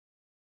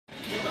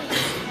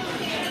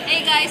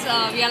Hey guys,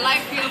 we are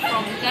live here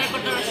from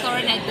Terracotta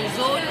Restaurant at the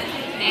Zone,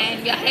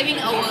 and we are having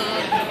our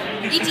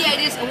ET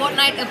Ideas Award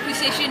Night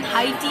Appreciation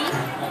High Tea,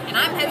 and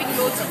I'm having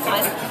loads of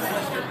fun.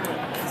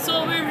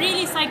 So we're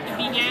really psyched to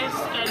be here,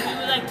 and we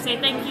would like to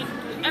say thank you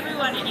to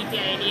everyone at ET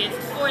Ideas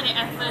for their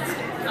efforts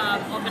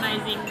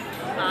organizing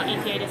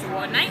ET Ideas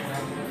Award Night.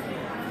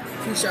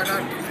 Huge shout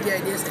out to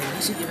ET Ideas and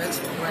Vision Events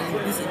for running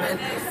this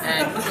event,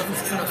 and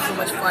 2016 was so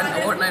much fun.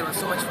 Award night was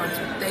so much fun.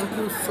 So thank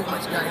you so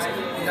much, guys.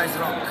 You guys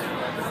rock.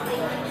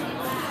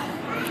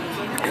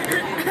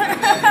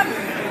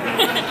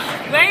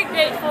 Very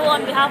grateful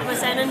on behalf of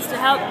Ascendance to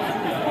help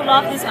pull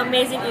off this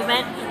amazing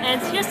event,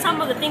 and here's some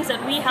of the things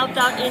that we helped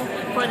out in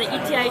for the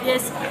ET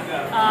Ideas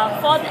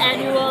 4th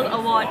annual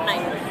award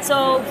night.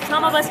 So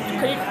some of us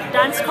did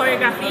dance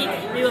choreography,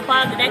 we were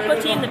part of the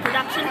deco team, the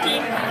production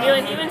team, we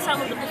were even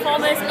some of the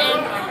performers,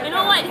 and you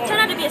know what, it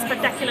turned out to be a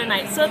spectacular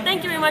night. So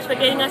thank you very much for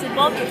getting us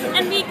involved,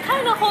 and we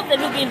kind of hope that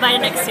we'll be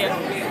invited next year.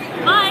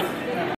 Bye!